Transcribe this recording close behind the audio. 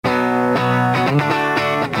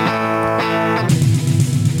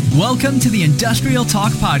Welcome to the Industrial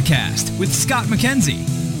Talk Podcast with Scott McKenzie.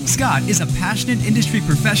 Scott is a passionate industry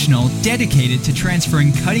professional dedicated to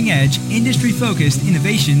transferring cutting-edge, industry-focused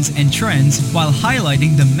innovations and trends while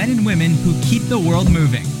highlighting the men and women who keep the world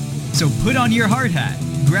moving. So put on your hard hat,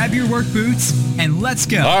 grab your work boots, and let's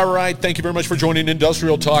go. All right. Thank you very much for joining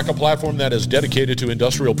Industrial Talk, a platform that is dedicated to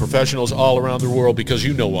industrial professionals all around the world, because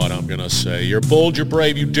you know what I'm going to say. You're bold, you're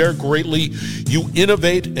brave, you dare greatly, you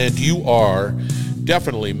innovate, and you are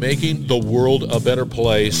definitely making the world a better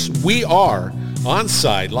place. We are on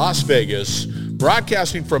site, Las Vegas,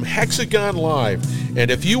 broadcasting from Hexagon Live.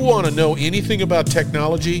 And if you want to know anything about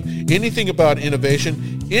technology, anything about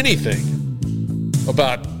innovation, anything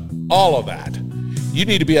about all of that, you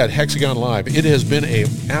need to be at Hexagon Live. It has been an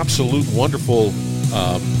absolute wonderful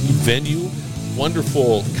venue,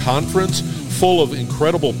 wonderful conference, full of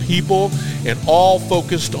incredible people, and all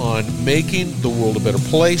focused on making the world a better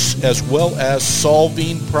place as well as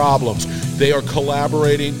solving problems. They are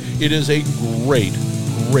collaborating. It is a great,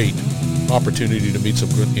 great opportunity to meet some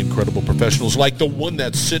good, incredible professionals like the one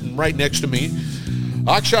that's sitting right next to me.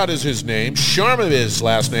 Akshat is his name. Sharma is his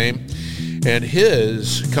last name. And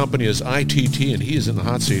his company is ITT, and he is in the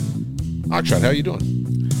hot seat. Akshat, how you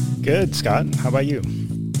doing? Good, Scott. How about you?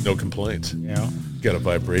 No complaints. Yeah. Got a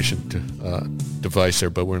vibration device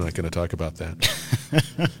there, but we're not going to talk about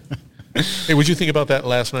that. Hey, what'd you think about that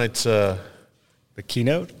last night's the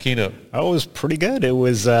keynote? Oh, it was pretty good. It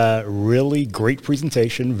was a really great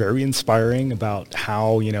presentation, very inspiring about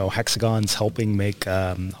how, Hexagon's helping make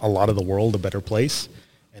a lot of the world a better place,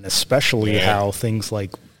 and especially how things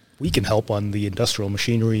like we can help on the industrial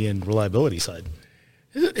machinery and reliability side.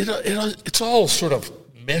 It's all sort of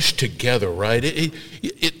meshed together, right?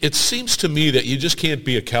 It seems to me that you just can't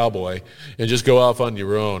be a cowboy and just go off on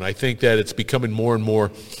your own. I think that it's becoming more and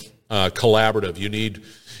more collaborative.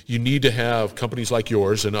 You need to have companies like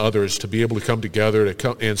yours and others to be able to come together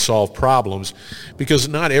and solve problems, because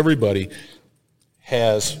not everybody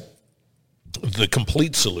has the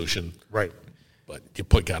complete solution. Right. But you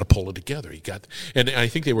got to pull it together. And I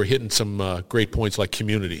think they were hitting some great points like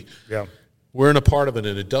community. Yeah. We're in a part of an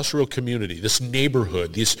industrial community, this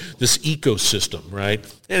neighborhood, this ecosystem, right?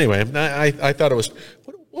 Anyway, I thought it was,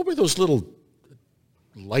 what were those little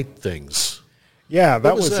light things? Yeah,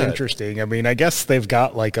 that was interesting. I mean, I guess they've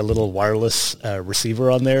got like a little wireless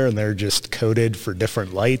receiver on there, and they're just coded for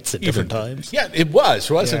different lights at different times. Yeah, it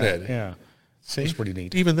was, wasn't it? Yeah. See, that's pretty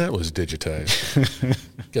neat. Even that was digitized.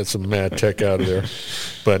 Got some mad tech out of there.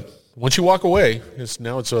 But once you walk away,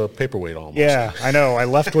 now it's a paperweight almost. Yeah, I know. I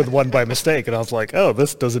left with one by mistake, and I was like, oh,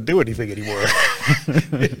 this doesn't do anything anymore.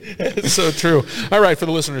 It's so true. All right, for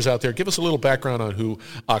the listeners out there, give us a little background on who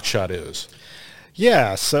Akshat is.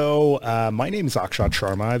 Yeah, so my name is Akshat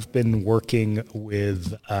Sharma. I've been working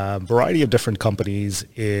with a variety of different companies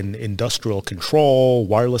in industrial control,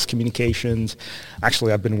 wireless communications.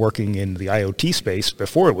 Actually, I've been working in the IoT space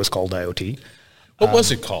before it was called IoT. What was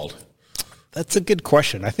it called? That's a good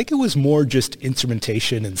question. I think it was more just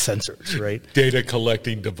instrumentation and sensors, right? Data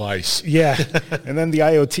collecting device. Yeah, and then the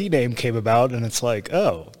IoT name came about, and it's like,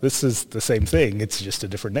 oh, this is the same thing. It's just a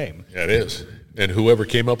different name. Yeah, it is. And whoever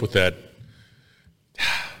came up with that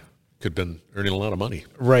could have been earning a lot of money.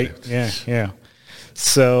 Right, yeah.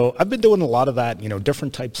 So I've been doing a lot of that,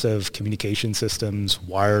 different types of communication systems,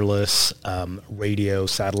 wireless, radio,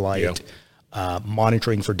 satellite,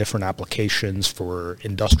 monitoring for different applications for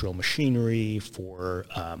industrial machinery, for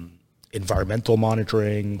environmental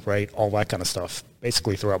monitoring, right, all that kind of stuff,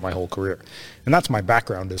 basically throughout my whole career. And that's my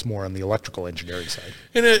background, is more on the electrical engineering side.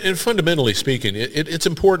 And fundamentally speaking, it's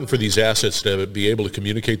important for these assets to be able to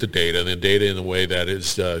communicate the data, and the data in a way that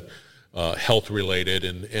is health related,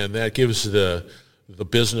 and that gives the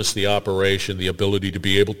business, the operation, the ability to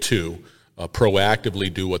be able to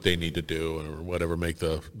proactively do what they need to do, or whatever, make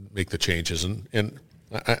the changes. And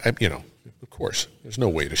I of course, there's no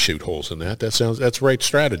way to shoot holes in that. That's right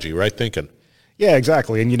strategy, right thinking. Yeah,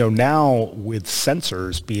 exactly. And now with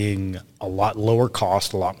sensors being a lot lower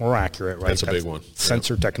cost, a lot more accurate, right? That's a big one.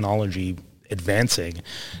 Sensor technology advancing,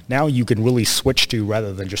 now you can really switch to,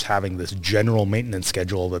 rather than just having this general maintenance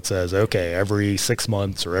schedule that says, okay, every 6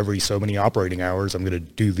 months or every so many operating hours, I'm going to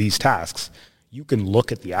do these tasks. You can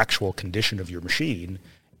look at the actual condition of your machine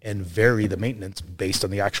and vary the maintenance based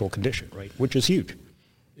on the actual condition, right? Which is huge.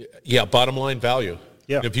 Yeah, bottom line value.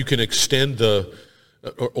 Yeah. If you can extend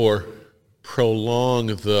or prolong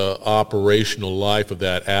the operational life of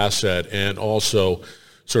that asset, and also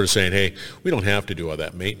sort of saying, hey, we don't have to do all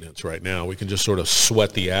that maintenance right now. We can just sort of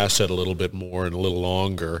sweat the asset a little bit more and a little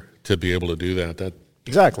longer to be able to do that.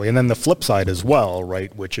 Exactly. And then the flip side as well,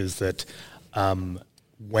 right, which is that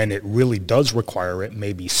when it really does require it,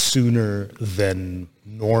 maybe sooner than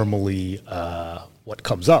normally what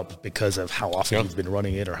comes up because of how often you've been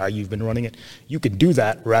running it or how you've been running it. You can do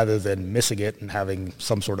that rather than missing it and having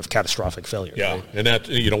some sort of catastrophic failure. Yeah, right? And that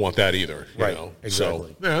you don't want that either. Right, You know?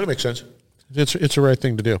 exactly. So, yeah, that makes sense. It's the right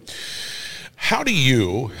thing to do. How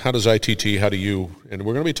does ITT, and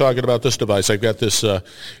we're going to be talking about this device. I've got this,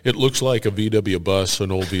 it looks like a VW bus,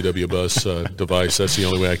 an old VW bus device. That's the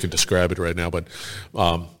only way I can describe it right now, but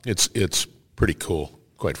it's pretty cool,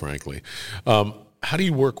 quite frankly. How do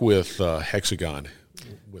you work with Hexagon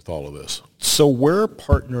with all of this? So we're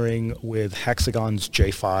partnering with Hexagon's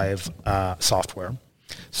J5 software.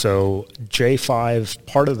 So J5,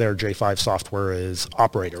 part of their J5 software is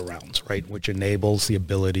operator rounds, right, which enables the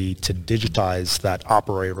ability to digitize that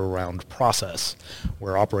operator round process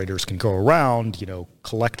where operators can go around,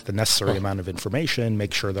 collect the necessary amount of information,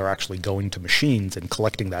 make sure they're actually going to machines and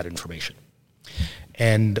collecting that information.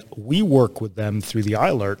 And we work with them through the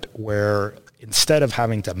iAlert where instead of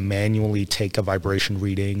having to manually take a vibration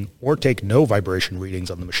reading or take no vibration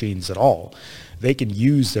readings on the machines at all, they can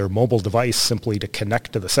use their mobile device simply to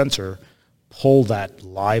connect to the sensor, pull that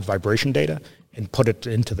live vibration data, and put it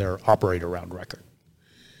into their operator round record.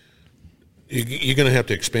 You're going to have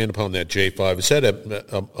to expand upon that J5. Is that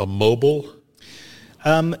a mobile?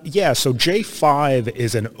 Yeah, so J5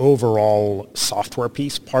 is an overall software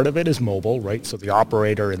piece. Part of it is mobile, right? So the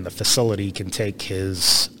operator in the facility can take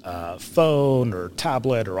his phone or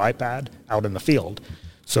tablet or iPad out in the field.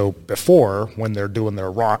 So before, when they're doing their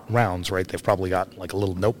rounds, right, they've probably got like a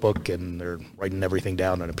little notebook and they're writing everything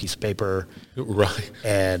down on a piece of paper. Right.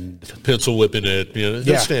 And pencil whipping it,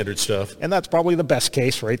 the standard stuff. And that's probably the best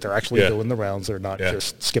case, right? They're actually doing the rounds. They're not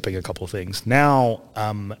just skipping a couple of things. Now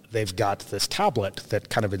they've got this tablet that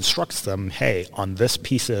kind of instructs them, hey, on this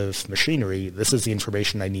piece of machinery, this is the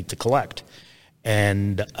information I need to collect.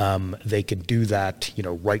 And they can do that,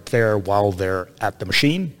 right there while they're at the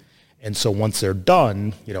machine. And so once they're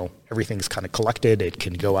done, everything's kind of collected. It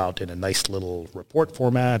can go out in a nice little report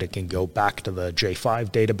format. It can go back to the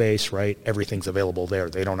J5 database, right? Everything's available there.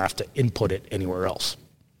 They don't have to input it anywhere else.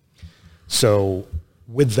 So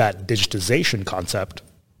with that digitization concept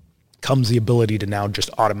comes the ability to now just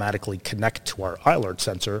automatically connect to our iAlert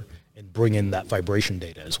sensor and bring in that vibration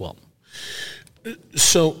data as well.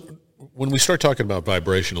 So when we start talking about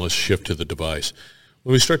vibration, let's shift to the device.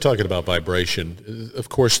 When we start talking about vibration, of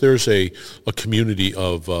course, there's a community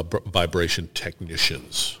of vibration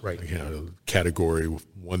technicians, right? Category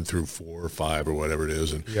 1 through 4 or 5 or whatever it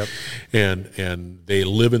is, and they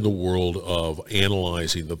live in the world of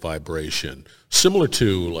analyzing the vibration, similar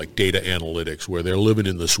to like data analytics, where they're living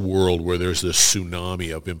in this world where there's this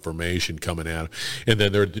tsunami of information coming out, and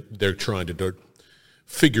then they're trying to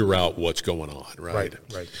figure out what's going on, right?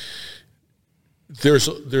 Right. There's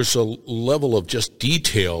a level of just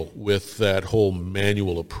detail with that whole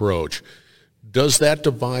manual approach. Does that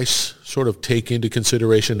device sort of take into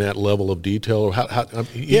consideration that level of detail? Or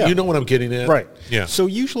you know what I'm getting at? Right. Yeah. So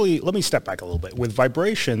usually, let me step back a little bit. With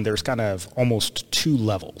vibration, there's kind of almost 2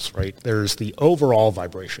 levels, right? There's the overall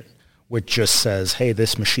vibration, which just says, hey,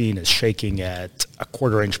 this machine is shaking at a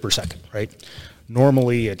 1/4 inch per second, right?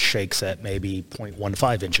 Normally, it shakes at maybe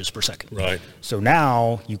 0.15 inches per second. Right. So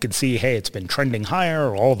now you can see, hey, it's been trending higher,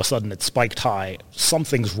 or all of a sudden it's spiked high.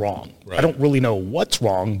 Something's wrong. Right. I don't really know what's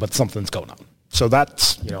wrong, but something's going on. So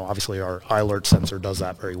that's, obviously our iAlert sensor does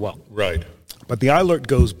that very well. Right. But the iAlert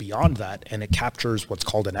goes beyond that, and it captures what's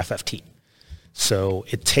called an FFT. So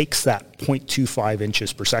it takes that 0.25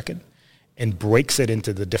 inches per second and breaks it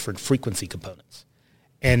into the different frequency components.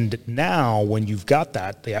 And now when you've got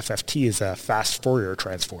that, the FFT is a fast Fourier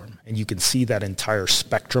transform, and you can see that entire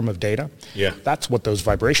spectrum of data. Yeah. That's what those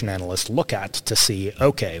vibration analysts look at to see,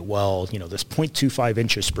 okay, well, this 0.25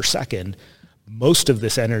 inches per second, most of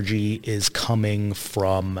this energy is coming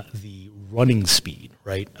from the running speed,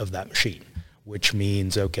 right, of that machine, which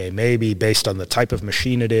means, okay, maybe based on the type of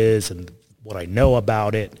machine it is and what I know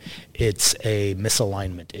about it, it's a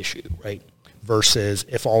misalignment issue, right? Versus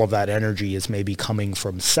if all of that energy is maybe coming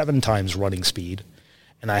from 7 times running speed,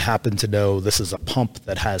 and I happen to know this is a pump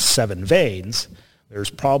that has 7 vanes,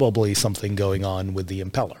 there's probably something going on with the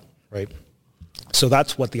impeller, right? So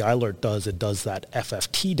that's what the iAlert does. It does that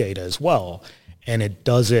FFT data as well, and it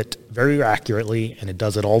does it very accurately, and it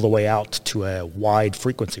does it all the way out to a wide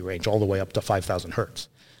frequency range, all the way up to 5,000 hertz.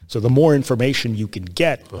 So the more information you can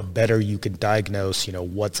get, the better you can diagnose,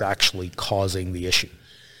 what's actually causing the issue.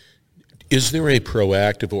 Is there a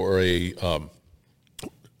proactive or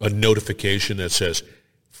a notification that says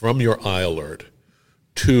from your iAlert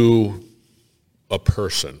to a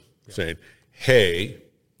person saying, hey,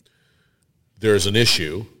 there's an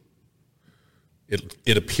issue.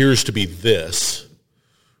 It appears to be this.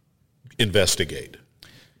 Investigate.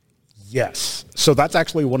 Yes. So that's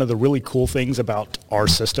actually one of the really cool things about our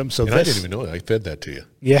system. So I didn't even know that. I fed that to you.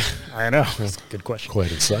 Yeah, I know. That's a good question.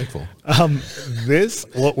 Quite insightful.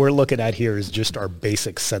 What we're looking at here is just our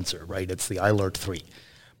basic sensor, right? It's the iAlert 3.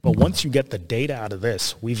 But once you get the data out of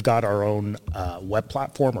this, we've got our own web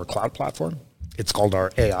platform or cloud platform. It's called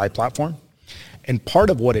our AI platform. And part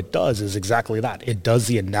of what it does is exactly that. It does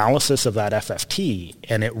the analysis of that FFT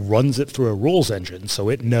and it runs it through a rules engine. So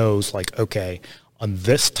it knows like, okay, on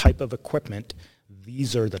this type of equipment,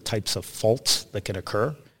 these are the types of faults that can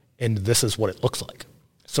occur, and this is what it looks like.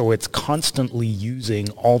 So it's constantly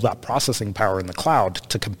using all that processing power in the cloud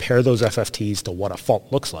to compare those FFTs to what a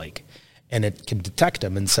fault looks like. And it can detect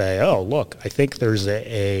them and say, oh, look, I think there's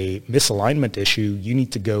a misalignment issue. You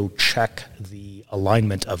need to go check the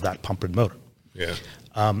alignment of that pump and motor. Yeah.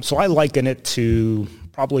 So I liken it to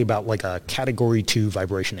probably about like a Category 2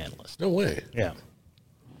 vibration analyst. No way. Yeah.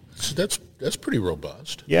 So that's pretty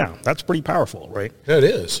robust. Yeah, that's pretty powerful, right? That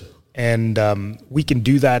is. And we can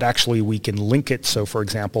do that. Actually, we can link it. So, for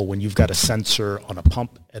example, when you've got a sensor on a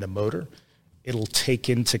pump and a motor, it'll take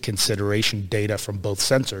into consideration data from both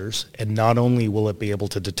sensors. And not only will it be able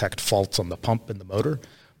to detect faults on the pump and the motor,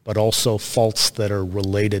 but also faults that are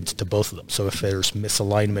related to both of them. So if there's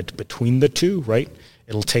misalignment between the two, right,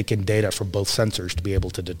 it'll take in data from both sensors to be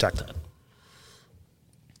able to detect that.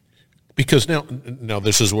 Because now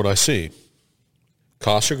this is what I see.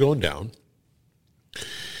 Costs are going down.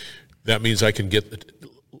 That means I can get.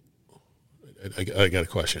 I got a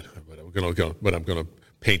question, but I'm going to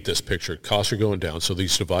paint this picture. Costs are going down, so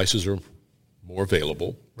these devices are more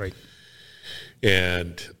available. Right.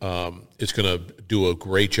 And it's going to do a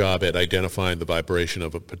great job at identifying the vibration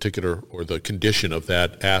of a particular or the condition of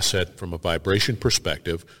that asset from a vibration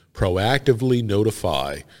perspective. Proactively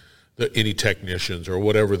notify any technicians or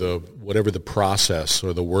whatever the process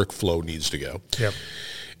or the workflow needs to go. Yep.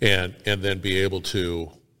 And then be able to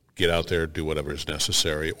get out there, do whatever is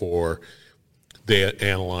necessary, or they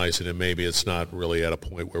analyze it and maybe it's not really at a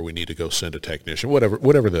point where we need to go send a technician,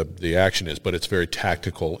 whatever the action is, but it's very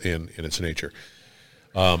tactical in its nature.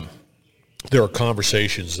 There are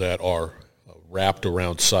conversations that are wrapped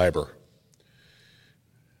around cyber.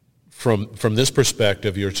 From this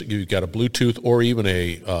perspective, you've got a Bluetooth or even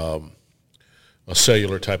a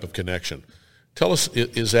cellular type of connection. Tell us,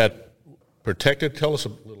 is that protected? Tell us a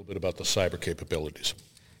little bit about the cyber capabilities.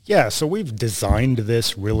 Yeah, so we've designed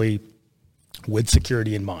this really with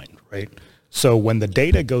security in mind, right? So when the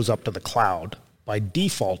data goes up to the cloud, by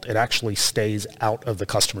default, it actually stays out of the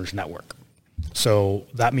customer's network. So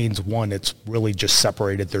that means, one, it's really just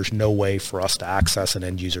separated. There's no way for us to access an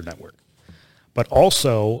end user network. But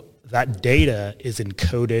also, that data is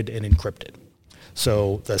encoded and encrypted.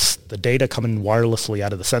 So the data coming wirelessly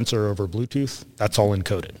out of the sensor over Bluetooth, that's all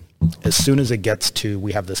encoded. As soon as it gets to,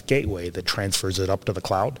 we have this gateway that transfers it up to the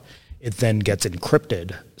cloud, it then gets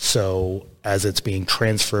encrypted. So as it's being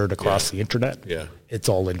transferred across the internet, it's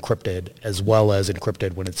all encrypted, as well as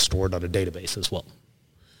encrypted when it's stored on a database as well.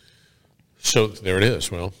 So there it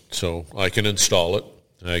is. Well, so I can install it.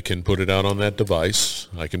 I can put it out on that device.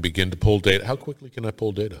 I can begin to pull data. How quickly can I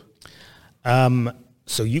pull data?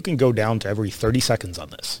 So you can go down to every 30 seconds on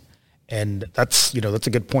this. And that's a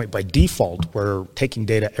good point. By default, we're taking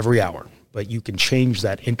data every hour, but you can change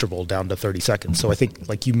that interval down to 30 seconds. So I think,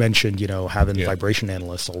 like you mentioned, having vibration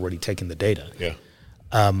analysts already taking the data. Yeah.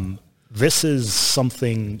 This is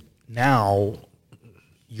something now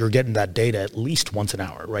you're getting that data at least once an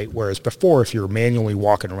hour, right? Whereas before, if you're manually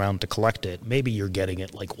walking around to collect it, maybe you're getting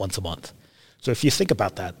it like once a month. So if you think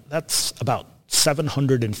about that, that's about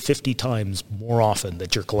 750 times more often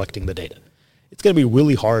that you're collecting the data. It's going to be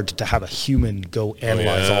really hard to have a human go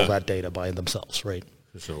analyze all that data by themselves, right?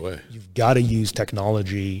 There's no way. You've got to use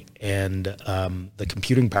technology and the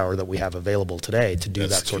computing power that we have available today to do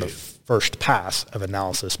that sort of first pass of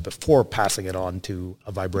analysis before passing it on to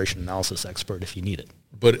a vibration analysis expert if you need it.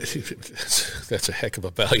 But that's a heck of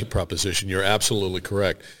a value proposition. You're absolutely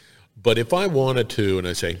correct. But if I wanted to, and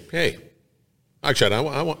I say, hey, Akshat,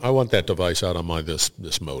 I want that device out on my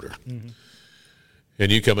this motor. Mm-hmm.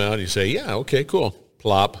 And you come out and you say, yeah, okay, cool.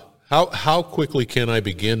 Plop. How quickly can I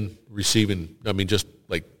begin receiving, just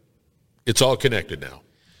like, it's all connected now?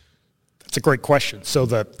 That's a great question. So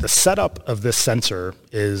the setup of this sensor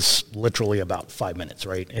is literally about 5 minutes,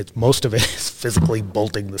 right? Most of it is physically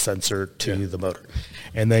bolting the sensor to the motor.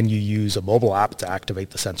 And then you use a mobile app to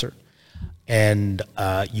activate the sensor. And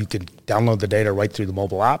you can download the data right through the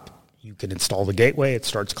mobile app. You can install the gateway. It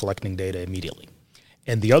starts collecting data immediately.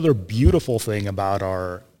 And the other beautiful thing about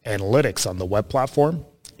our analytics on the web platform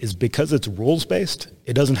is because it's rules-based,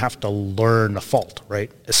 it doesn't have to learn a fault,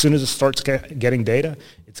 right? As soon as it starts getting data,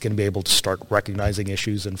 it's going to be able to start recognizing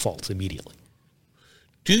issues and faults immediately.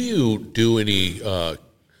 Do you do any,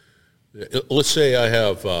 let's say I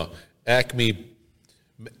have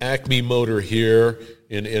Acme motor here,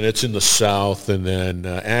 and it's in the south, and then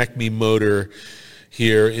Acme motor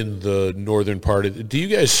here in the northern part. Do you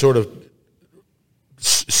guys sort of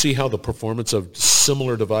see how the performance of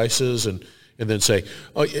similar devices and then say,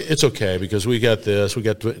 oh, it's okay because we got this, we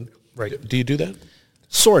got... Right. Do you do that?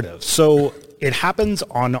 Sort of. So it happens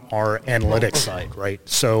on our analytics side, right?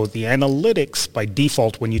 So the analytics, by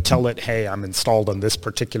default, when you tell it, hey, I'm installed on this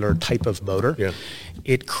particular type of motor,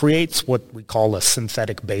 it creates what we call a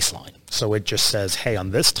synthetic baseline. So it just says, hey,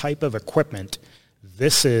 on this type of equipment,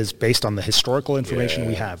 this is based on the historical information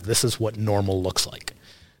we have. This is what normal looks like.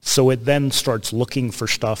 So it then starts looking for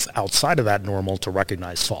stuff outside of that normal to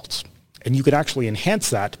recognize faults. And you could actually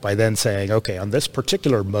enhance that by then saying, okay, on this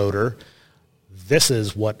particular motor, this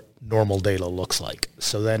is what normal data looks like.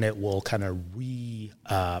 So then it will kind of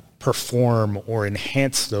perform or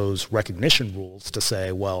enhance those recognition rules to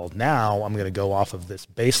say, well, now I'm going to go off of this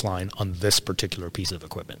baseline on this particular piece of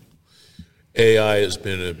equipment. AI has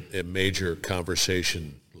been a major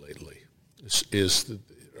conversation lately.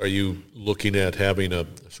 Are you looking at having a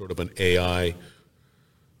sort of an AI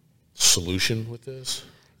solution with this?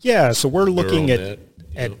 Yeah, so we're looking at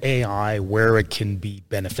AI where it can be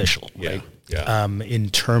beneficial, right? Yeah. In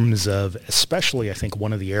terms of, especially I think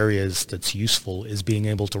one of the areas that's useful is being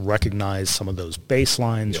able to recognize some of those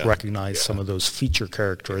baselines, recognize some of those feature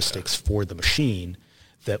characteristics for the machine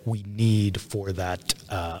that we need for that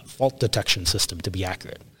fault detection system to be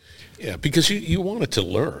accurate. Yeah, because you want it to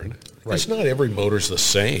learn. Right. It's not every motor's the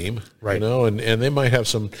same, right? You know, and they might have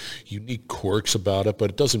some unique quirks about it, but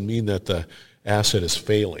it doesn't mean that the asset is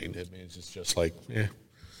failing. It means it's just like,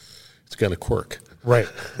 it's got a quirk. Right.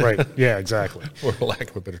 Yeah, exactly. For lack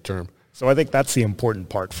of a better term. So I think that's the important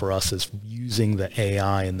part for us is using the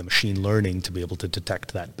AI and the machine learning to be able to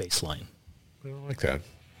detect that baseline. I like that.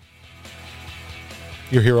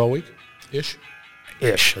 You're here all week? Ish,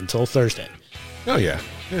 until Thursday. Oh, yeah.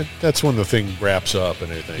 That's when the thing wraps up and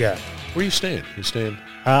everything. Yeah. Where are you staying? You staying?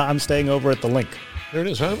 I'm staying over at the Link. There it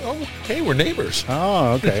is. Oh, hey, we're neighbors.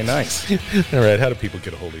 Oh, okay, nice. All right, how do people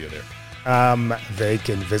get a hold of you there? They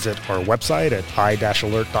can visit our website at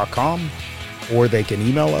i-alert.com, or they can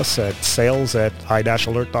email us at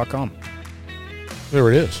sales@i-alert.com.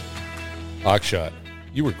 There it is. Akshat,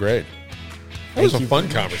 you were great. That was a fun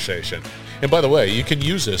conversation. And by the way, you can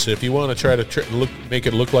use this if you want to try to make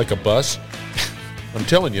it look like a bus. I'm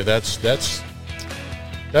telling you, that's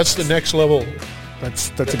the next level. That's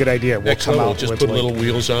a good idea. We'll next come level, out just with put little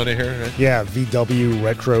wheels on it here. Right? Yeah, VW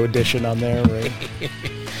Retro Edition on there, right?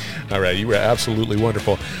 All right, you were absolutely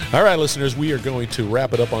wonderful. All right, listeners, we are going to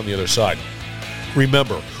wrap it up on the other side.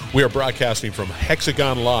 Remember, we are broadcasting from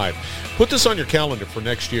Hexagon Live. Put this on your calendar for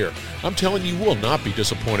next year. I'm telling you, you will not be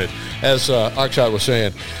disappointed. As Akshat was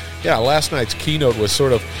saying, last night's keynote was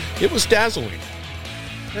it was dazzling.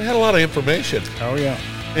 It had a lot of information. Oh, yeah.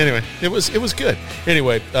 Anyway, it was good.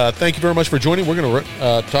 Anyway, thank you very much for joining. We're going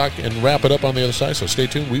to talk and wrap it up on the other side, so stay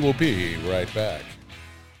tuned. We will be right back.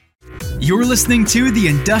 You're listening to the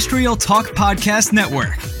Industrial Talk Podcast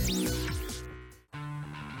Network.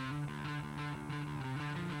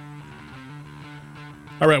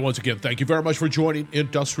 All right, once again, thank you very much for joining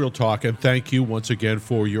Industrial Talk, and thank you once again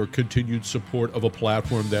for your continued support of a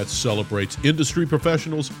platform that celebrates industry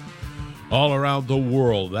professionals all around the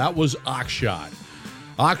world. That was Akshat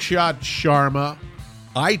Sharma.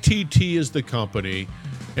 ITT is the company,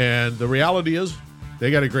 and the reality is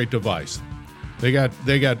they got a great device. They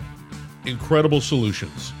got incredible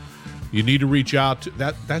solutions. You need to reach out to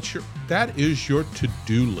that is your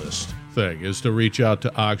to-do list thing, is to reach out to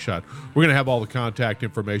Akshat. We're going to have all the contact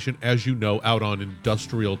information, as you know, out on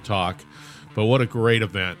Industrial Talk. But what a great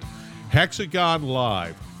event. Hexagon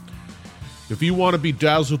Live. If you want to be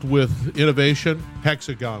dazzled with innovation,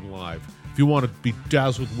 Hexagon Live. If you want to be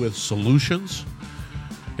dazzled with solutions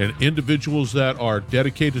and individuals that are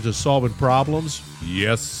dedicated to solving problems,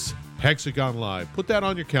 yes, Hexagon Live. Put that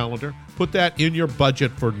on your calendar. Put that in your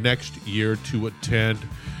budget for next year to attend.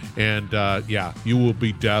 And, you will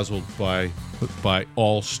be dazzled by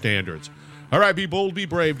all standards. All right, be bold, be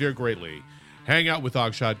brave, dare greatly. Hang out with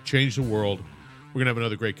Akshat, change the world. We're going to have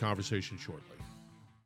another great conversation shortly.